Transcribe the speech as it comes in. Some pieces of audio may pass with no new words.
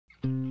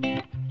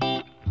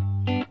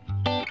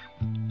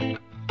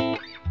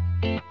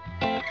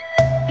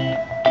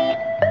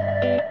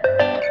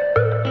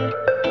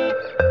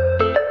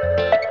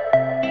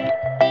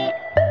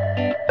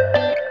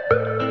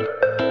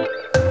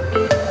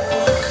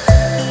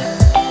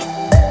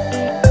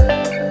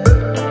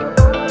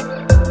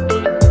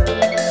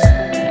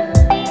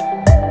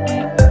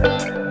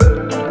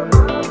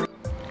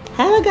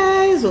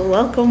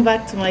welcome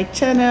back to my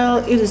channel.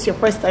 If it is your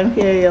first time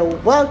here, you're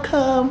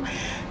welcome.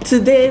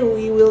 Today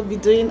we will be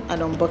doing an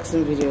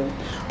unboxing video,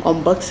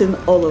 unboxing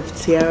all of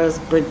Tiara's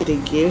birthday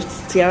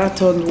gifts. Tiara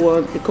turned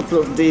one a couple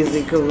of days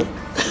ago.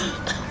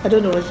 I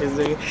don't know what she's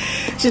doing.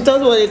 She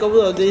turned one a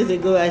couple of days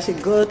ago and she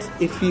got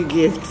a few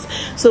gifts.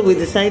 So we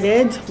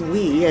decided,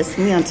 me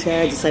and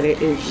Tiara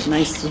decided it would be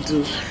nice to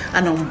do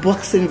an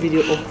unboxing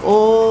video of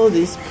all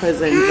these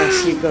presents that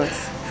she got.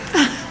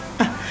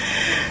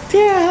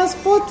 Tiara has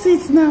 4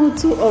 teeth now,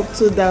 2 up,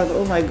 2 down.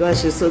 Oh my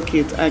gosh, she's so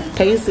cute. And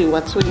can you see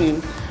we're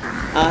twinning?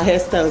 Our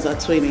hairstyles are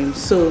twinning.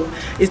 So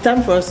it's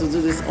time for us to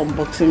do this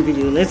unboxing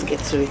video. Let's get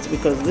to it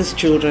because these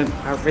children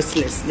are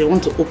restless. They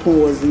want to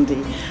open what's in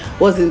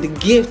the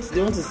gifts.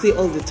 They want to see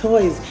all the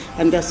toys,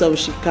 and that's how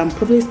she can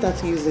probably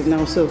start using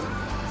now. So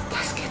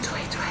let's get to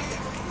it,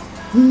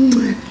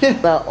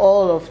 right? But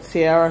all of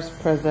Tiara's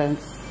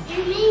presents.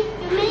 You mean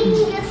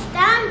gifts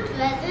and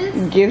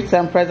presents? Gifts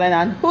and presents,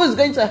 and who's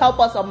going to help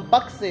us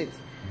unbox it?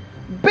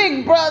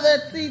 Big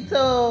brother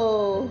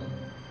Tito.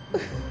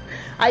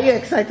 Are you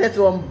excited to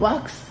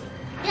unbox?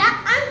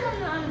 Yeah, I'm going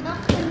to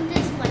unbox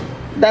this one.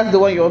 That's the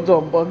one you want to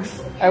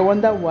unbox? I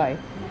wonder why.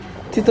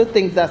 Tito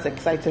thinks that's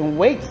exciting.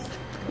 Wait,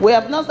 we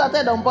have not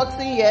started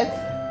unboxing yet.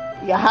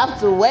 You have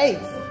to wait.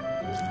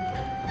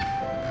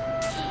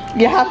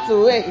 You have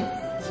to wait.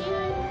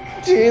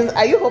 Cheers.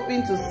 Are you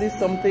hoping to see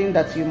something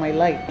that you might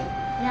like?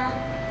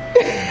 Yeah.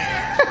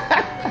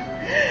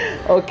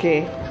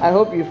 Okay, I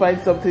hope you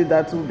find something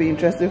that will be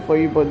interesting for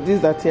you, but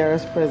these are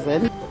Tiara's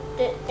presents.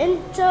 The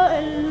intro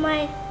in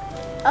my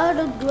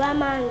other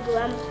grandma and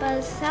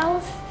grandpa's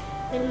house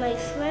and my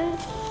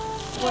friends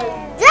was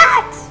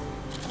that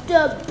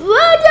the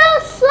burger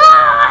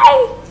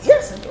slide.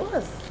 Yes, it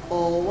was.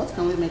 Oh, what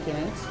can we make in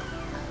it?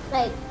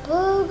 Like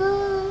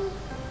burger.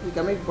 We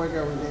can make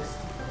burger with this.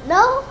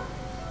 No.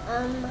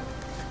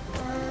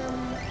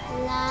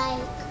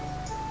 Like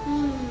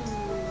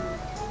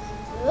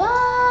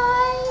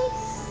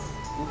rice.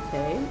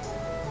 Okay.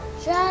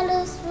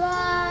 Jealous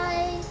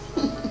rice.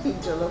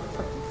 Jollof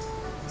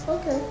rice.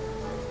 Okay.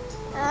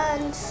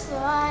 And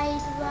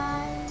fried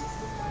rice.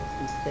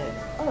 Okay.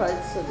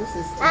 Alright, so this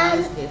is a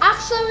And nice gift.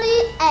 actually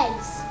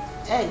eggs.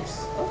 Eggs.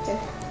 Okay.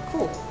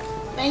 Cool.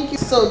 Thank you.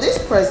 So this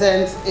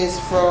present is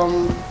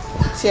from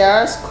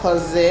Tiara's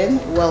cousin,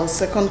 well,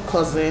 second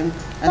cousin,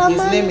 and Mama,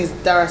 his name is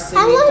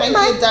Darasimi. Thank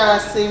you,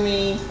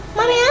 Darasimi.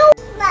 Mommy, I want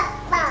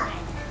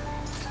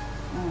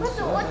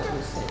what do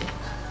you say?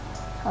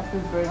 Happy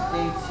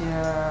birthday,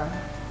 Tiara.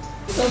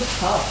 So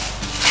tough.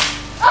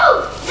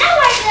 Oh, now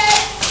I did.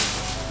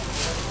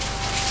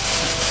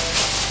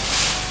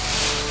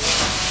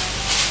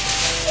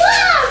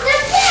 Wow, the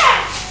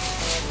best.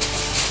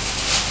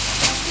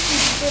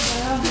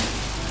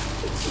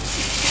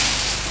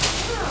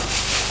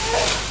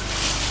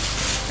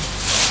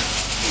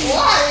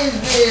 What is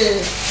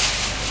this?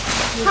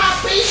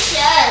 Happy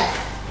chef.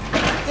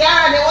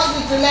 Tiara, they want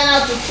you to learn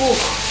how to cook.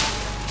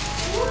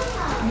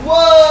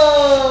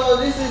 Whoa,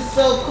 this is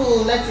so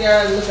cool. Let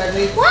Tiara look at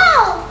it.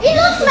 Wow, it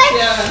looks like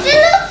Tiara.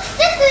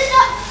 this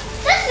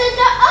is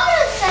the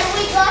other set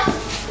we got.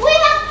 We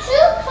have 2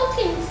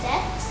 cooking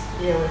sets.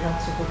 Yeah, we have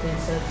 2 cooking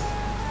sets.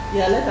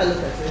 Yeah, let her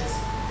look at it.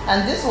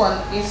 And this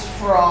one is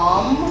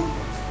from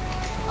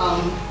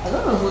I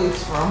don't know who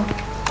it's from,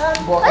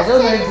 but I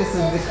don't know if this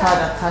is the card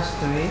attached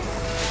to it.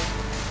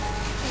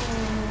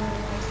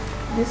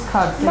 This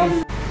card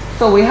says,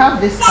 so we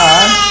have this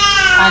card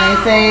and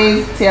it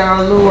says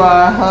Tiara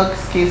Lua,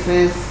 hugs,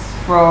 kisses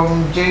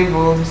from J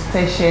Booms,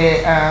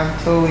 Teshe and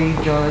Toey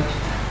George.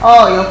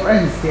 Oh, your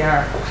friends,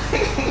 Tiara.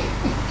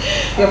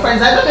 Your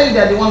friends, I don't know if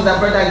they're the ones that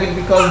brought that gift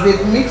because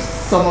they've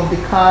mixed some of the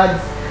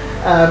cards.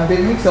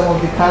 They mixed some of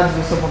the cards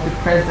with some of the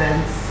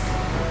presents.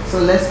 So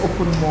let's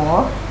open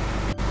more.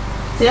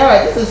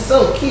 Tiara, this is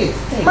so cute.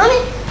 Hey. Mommy,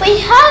 we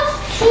have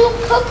 2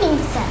 cooking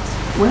sets.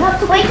 We have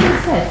 2 cooking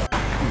sets.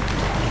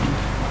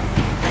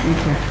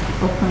 Okay,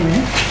 open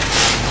it.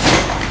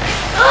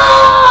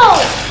 Oh!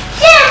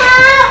 Shima!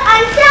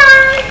 I'm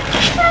done!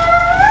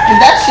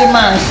 That's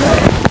Shima and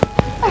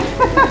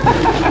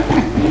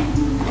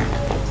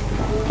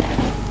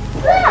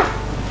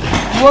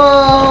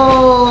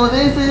Whoa,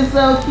 this is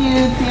so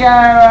cute,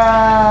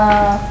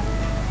 Tiara.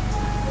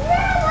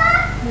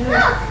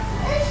 Look,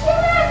 it's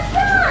Shima and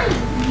Shine.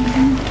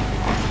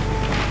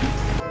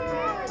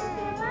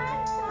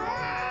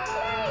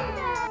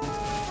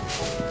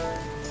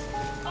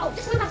 Oh,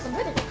 this one has some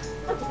ribbon.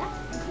 Look at that.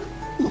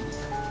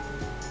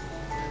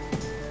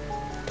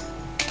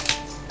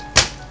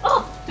 Oh,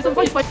 there's some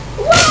funny spice.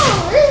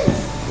 Wow, this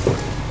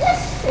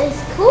is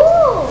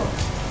cool.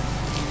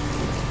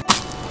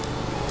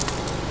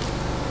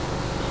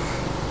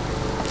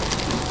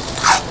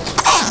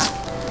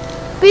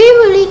 Be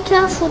really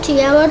careful,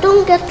 Tiara.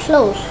 Don't get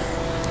close.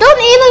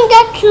 Don't even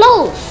get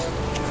close.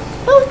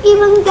 Don't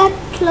even get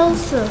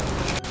closer.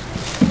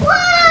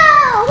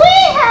 Wow! We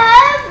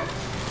have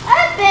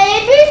a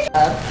baby.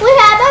 We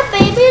have a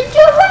baby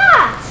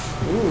giraffe.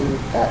 Ooh,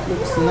 that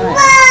looks nice.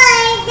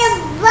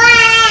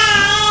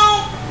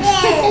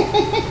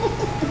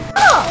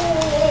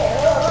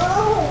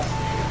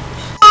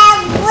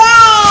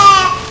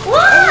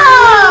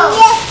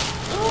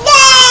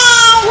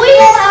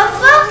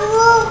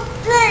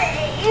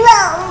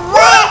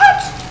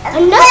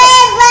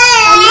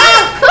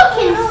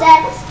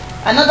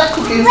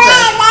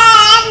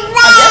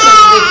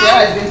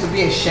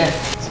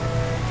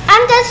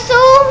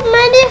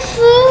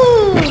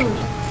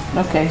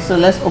 Okay, so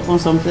let's open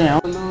something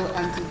else. Hello,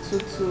 Auntie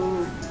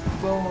Tutu,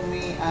 Bobo,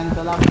 and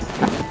the lab.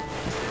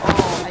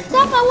 Oh, I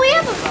Stop, we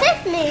have a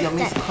picnic. Your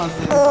Miss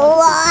Cousin.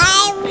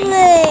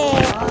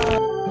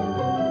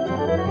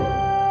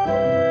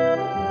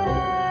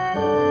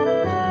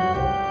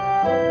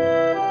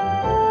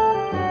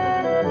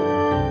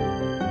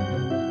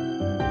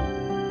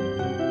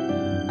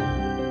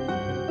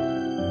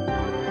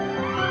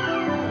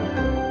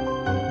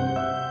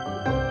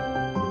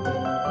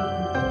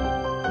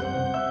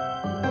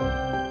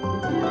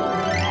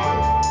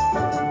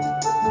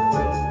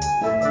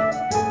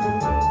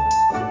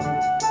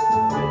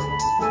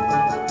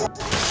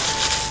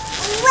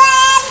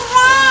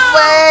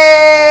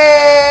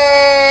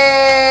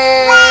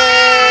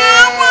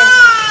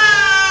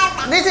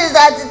 This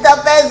is the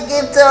best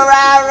gift to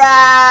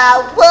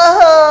Rara.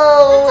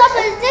 Whoa! What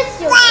is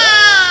this?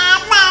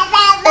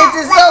 It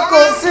is so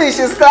cool. See,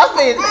 she's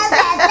clapping.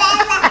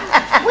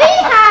 We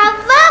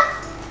have a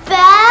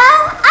bear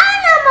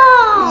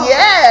animal.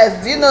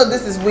 Yes. Do you know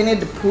this is Winnie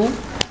the Pooh?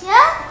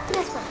 Yeah.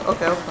 This one.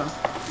 Okay, open.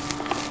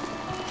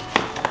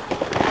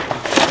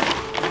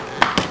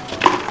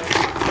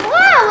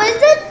 Wow,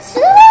 is it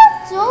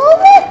turtle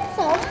with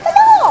some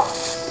blocks?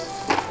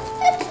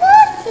 It's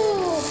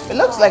turtle. It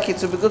looks like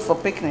it will be good for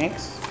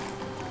picnics.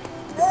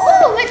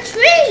 Oh, with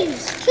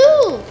trees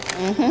too.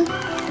 Mm-hmm.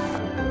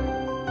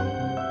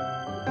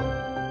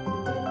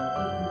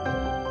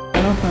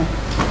 Open.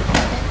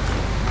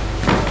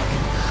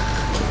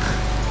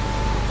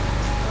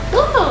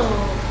 Oh,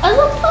 as a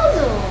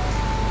puzzle.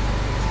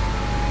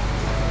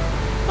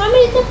 Mommy,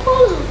 it's a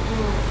puzzle.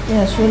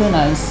 Yeah, it's really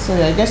nice. So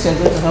I guess you're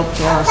going to help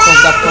Tiara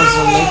solve that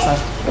puzzle later.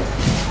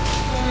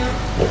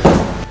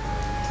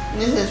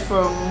 This is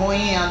from Moi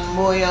and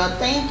Moya.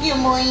 Thank you,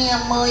 Moi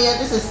and Moya.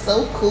 This is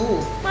so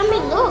cool. Mommy,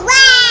 look.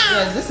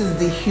 Yes, this is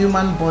the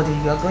human body.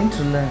 You are going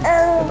to learn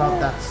about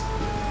that.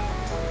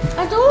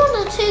 I don't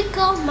want to take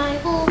off my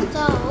whole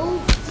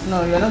clothes.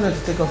 No, you're not going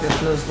to take off your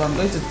clothes, but I'm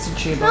going to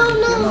teach you about the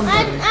human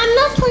body. I'm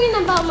not talking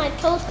about my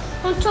toes.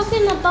 I'm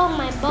talking about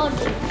my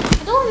body.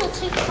 I don't want to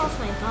take off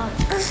my body.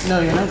 No,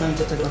 you're not going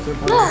to take off your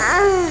body. Look,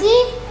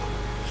 see?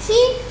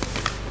 See?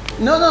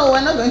 No,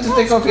 we're not going to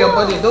take off your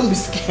body. Don't be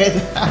scared.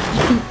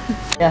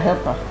 Yeah,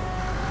 help her.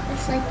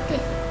 It's like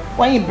this.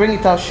 When you bring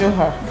it out, show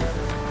her.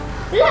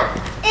 Look,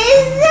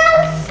 it's a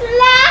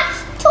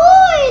flash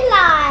toy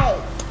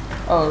light.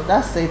 Oh,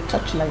 that's a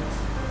touchlight.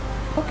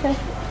 Okay.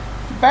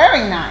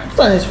 Very nice. This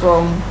one is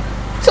from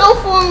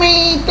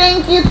Tofumi.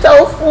 Thank you,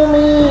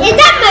 Tofumi. Is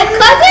that my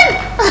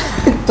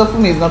cousin?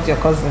 Tofumi is not your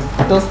cousin.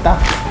 Don't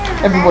start.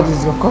 Everybody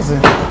is your cousin.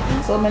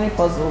 So many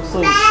puzzles. So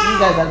you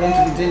guys are going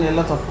to be doing a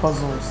lot of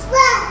puzzles.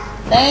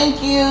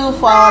 Thank you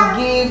for our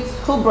gift.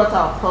 Who brought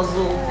our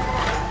puzzle?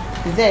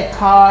 Is there a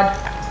card?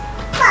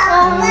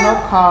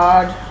 No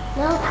card.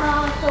 No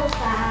card, so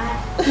sad.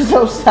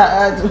 So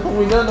sad.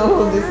 We don't know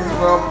who this is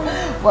from.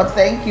 But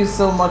thank you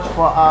so much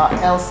for our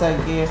Elsa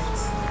gift.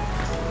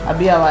 I'll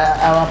be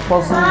our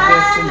puzzle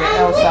gift in the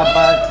Elsa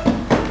bag.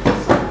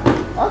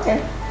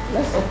 Okay,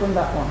 let's open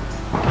that one.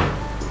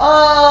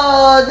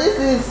 Oh, this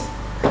is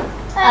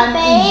A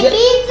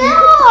baby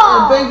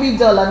doll. A baby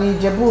doll, an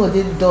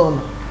Ijebu-Ode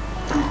doll.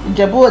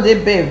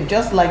 Ijebu-Ode babe,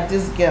 just like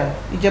this girl.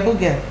 Ijebu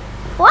girl.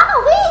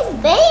 Wow, he's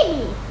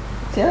baby.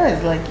 Tiara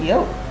is like,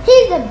 yo.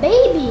 He's a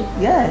baby.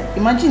 Yeah,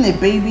 imagine a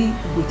baby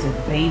with a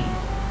baby.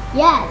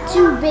 Yeah,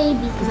 2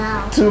 babies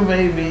now. 2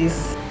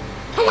 babies.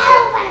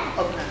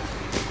 Hello. Okay.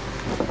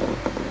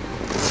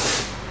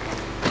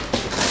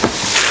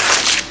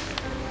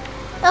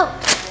 Oh,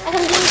 I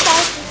can do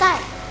side to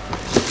side.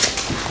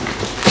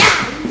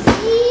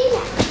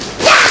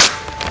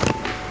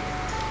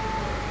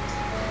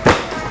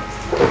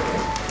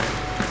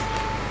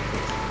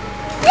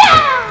 Yeah.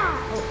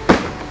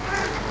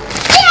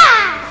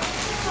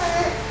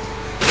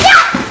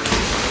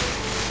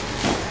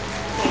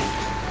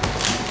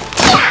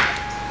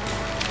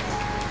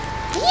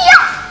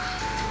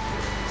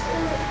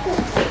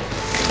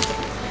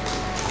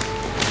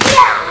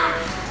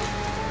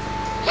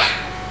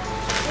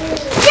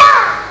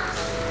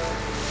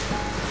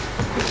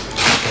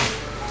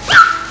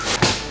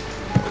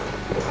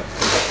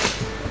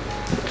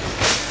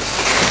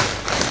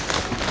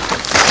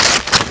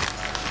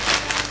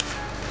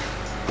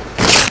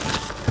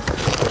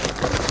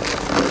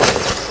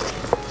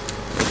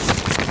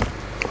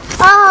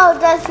 Oh,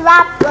 there's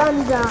wrapped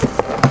under.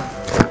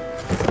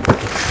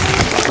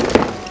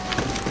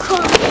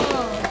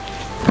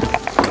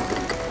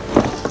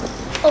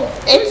 Oh,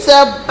 it's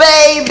a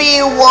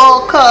baby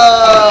walker.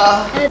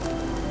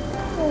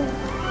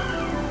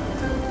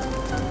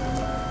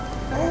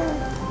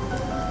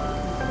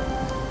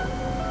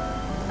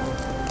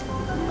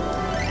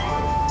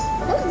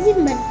 That was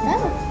even better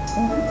stuff.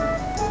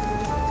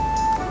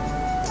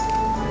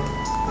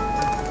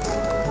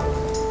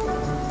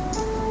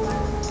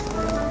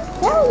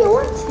 Yeah, you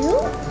want to?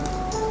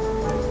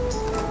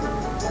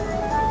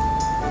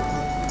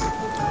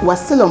 We're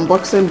still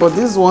unboxing, but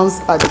these ones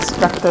are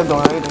distracted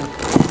already.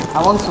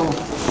 I want to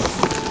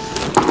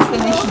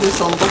finish this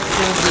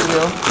unboxing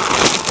video.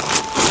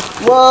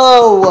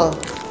 Whoa!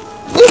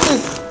 This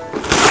is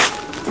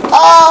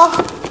a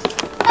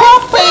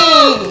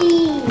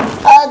puppy!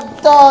 A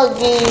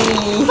doggy!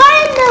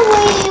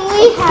 Finally,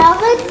 we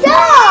have a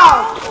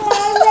dog!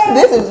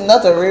 This is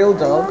not a real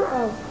dog.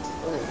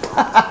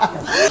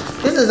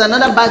 This is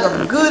another bag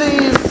of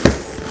goodies.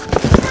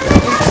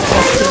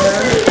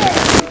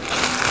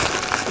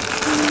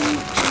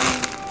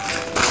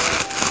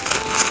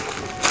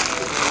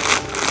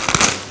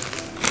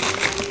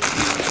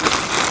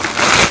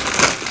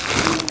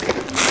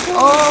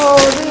 Oh,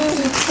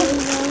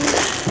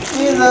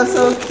 these are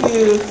so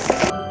cute.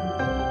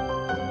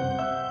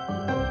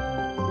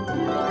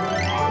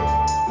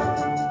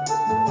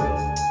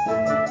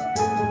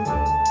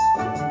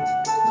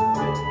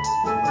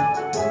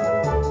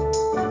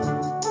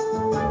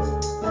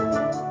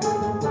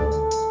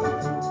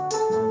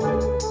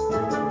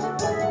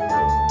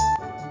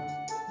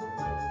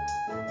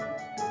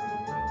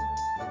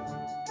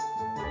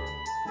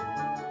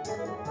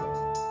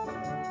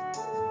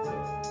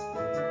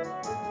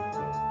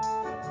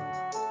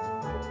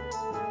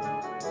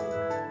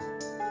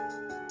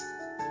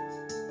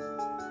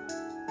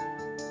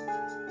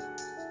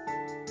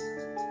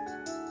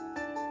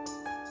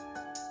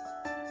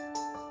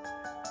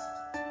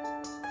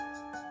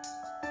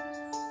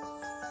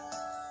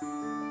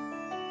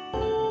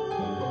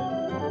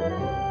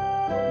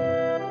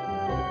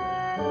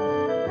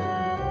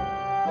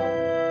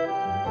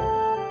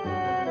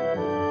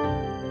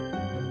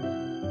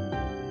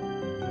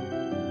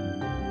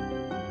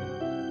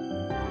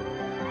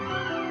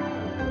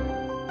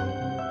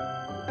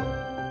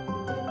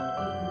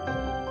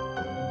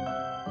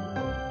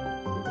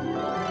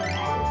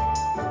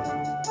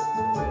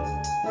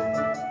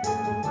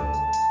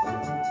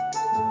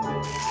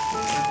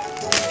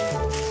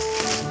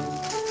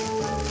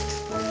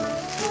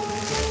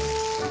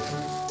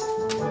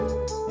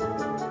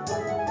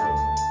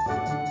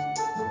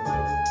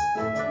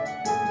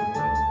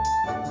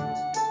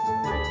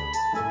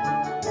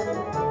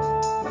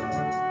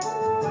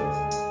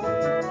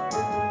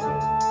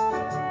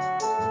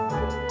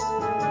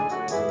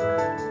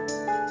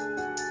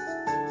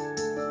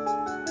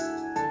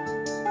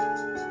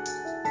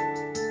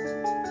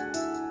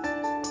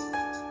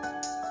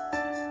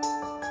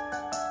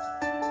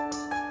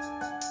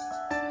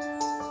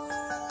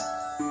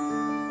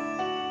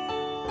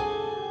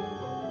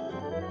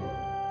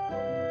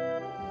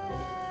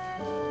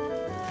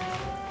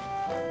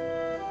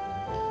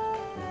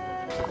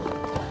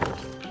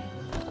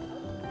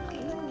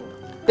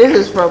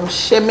 This is from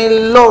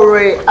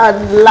Shemilore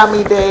and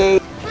Lamide.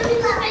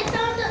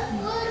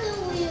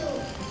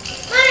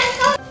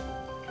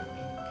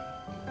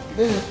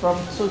 This is from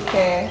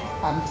Tuke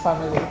and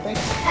family. Thank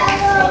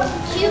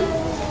you.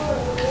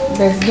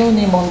 There's no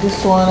name on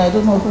this one. I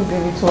don't know who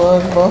gave it to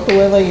us, but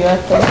whoever you are,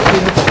 thank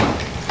you.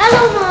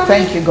 Hello, Mom.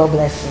 Thank you. God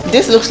bless you.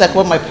 This looks like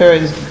what my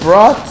parents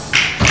brought.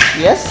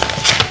 Yes.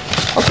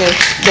 Okay.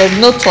 There's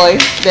no toy.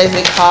 There's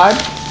a card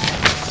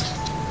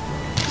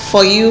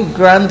for you,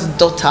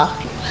 granddaughter.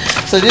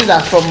 So these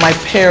are from my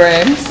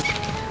parents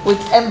with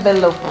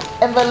envelope.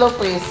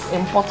 Envelope is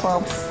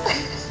important.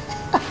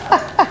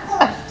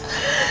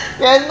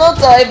 There's no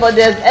toy, but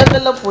there's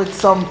envelope with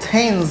some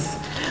things,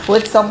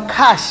 with some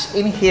cash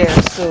in here.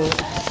 So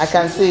I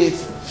can say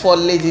it's for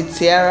Lady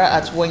Tiara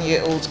at 1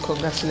 year old.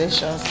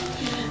 Congratulations.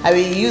 I will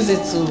use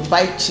it to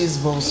buy cheese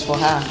balls for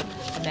her,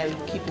 and I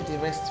will keep the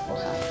rest for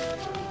her.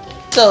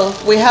 So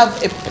we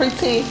have a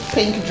pretty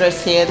pink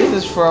dress here.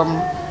 This is from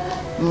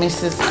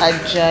Mrs.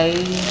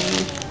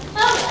 Ajayi.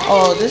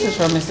 Oh, this is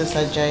from Mrs.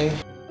 Ajayi.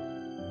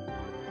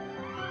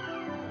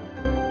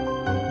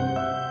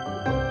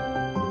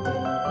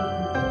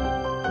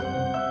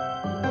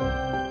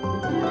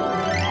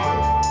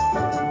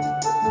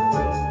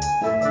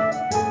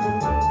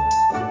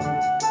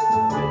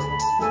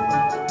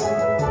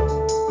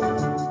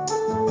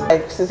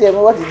 Like, Sisi,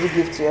 what did you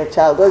give to your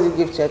child? What did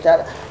you give to your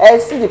child? I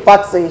see the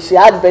party. She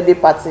had birthday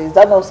party. Is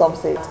that not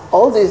something?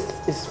 All this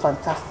is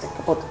fantastic.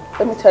 But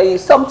let me tell you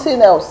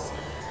something else.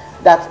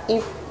 That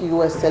if you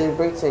were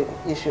celebrating,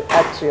 you should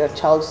add to your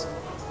child's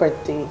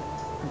birthday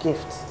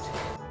gift.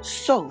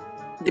 So,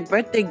 the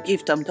birthday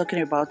gift I'm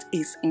talking about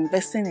is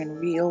investing in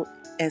real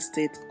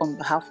estate on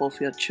behalf of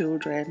your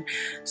children.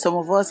 Some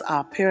of us,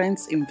 our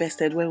parents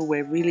invested when we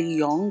were really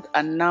young,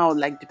 and now,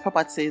 like the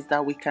properties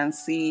that we can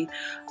see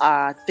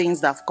are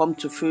things that have come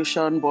to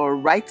fruition, but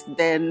right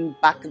then,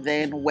 back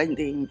then, when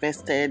they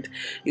invested,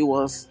 it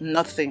was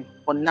nothing.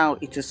 But now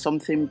it is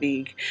something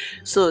big.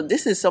 So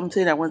this is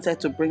something I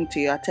wanted to bring to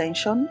your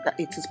attention, that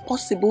it is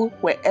possible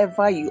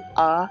wherever you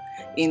are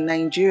in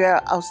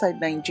Nigeria, outside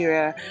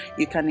Nigeria,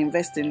 you can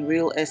invest in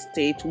real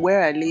estate.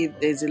 Where I live,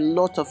 there's a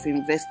lot of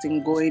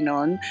investing going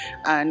on,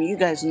 and you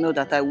guys know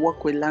that I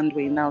work with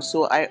Landway now,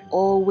 so I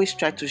always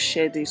try to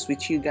share this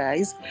with you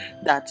guys,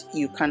 that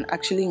you can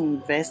actually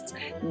invest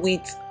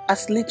with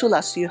as little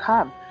as you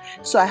have.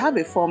 So I have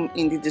a form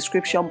in the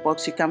description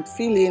box. You can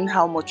fill in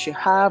how much you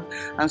have,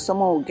 and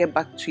someone will get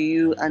back to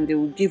you, and they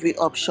will give you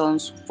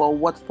options for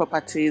what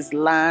properties,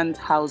 land,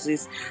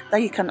 houses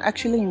that you can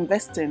actually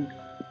invest in.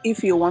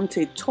 If you want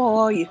a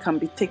tour, you can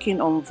be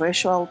taken on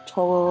virtual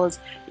tours.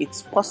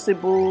 It's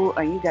possible,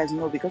 and you guys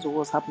know, because of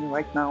what's happening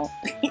right now,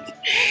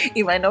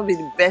 it might not be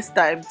the best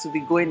time to be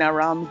going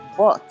around,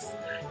 but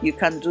you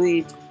can do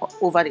it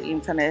over the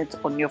internet,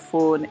 on your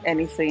phone,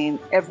 anything.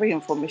 Every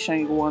information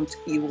you want,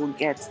 you will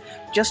get.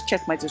 Just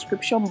check my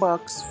description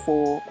box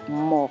for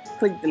more.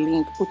 Click the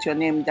link, put your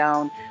name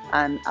down,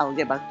 and I'll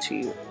get back to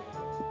you.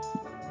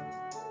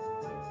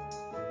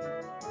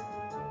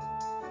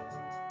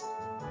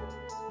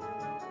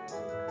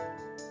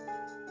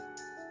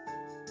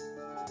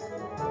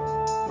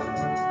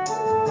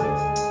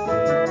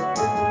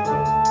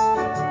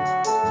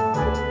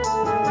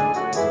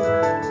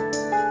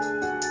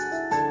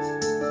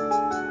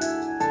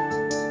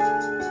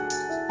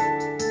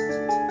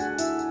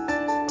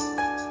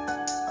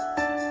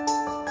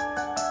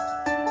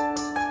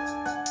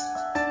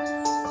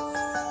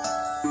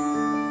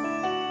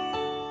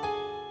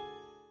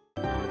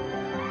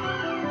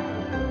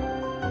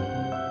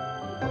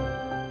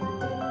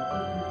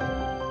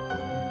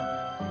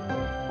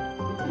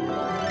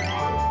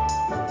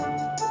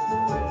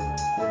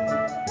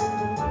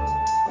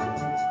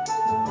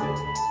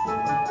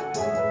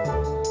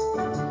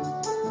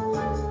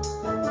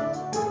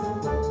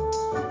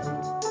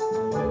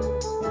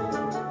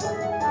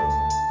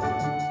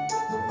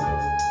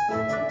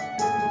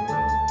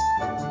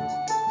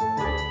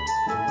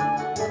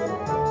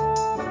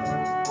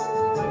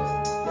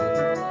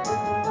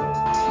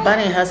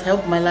 Bunny has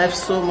helped my life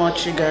so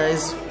much, you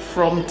guys,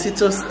 from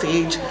Tito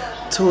stage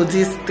to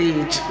this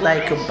stage.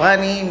 Like,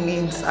 Bunny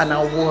needs an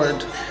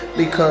award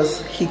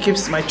because he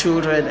keeps my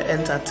children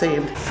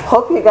entertained.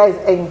 Hope you guys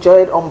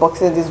enjoyed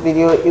unboxing this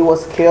video. It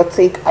was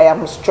chaotic. I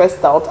am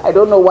stressed out. I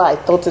don't know why I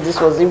thought this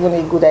was even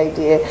a good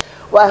idea.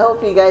 Well, I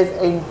hope you guys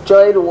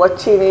enjoyed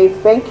watching it.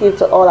 Thank you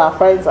to all our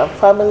friends and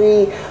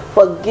family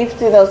for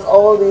gifting us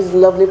all these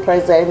lovely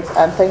presents,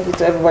 and thank you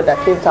to everybody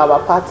that came to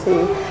our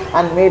party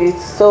and made it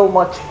so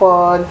much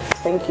fun.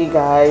 Thank you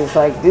guys.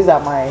 Like, these are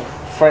my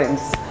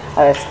friends.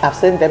 I've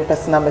sent them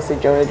personal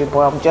message already,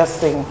 but I'm just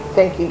saying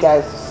thank you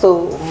guys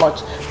so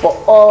much for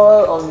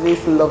all of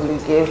these lovely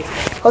gifts.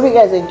 Hope you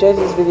guys enjoyed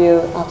this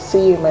video. I'll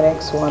see you in my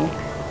next one.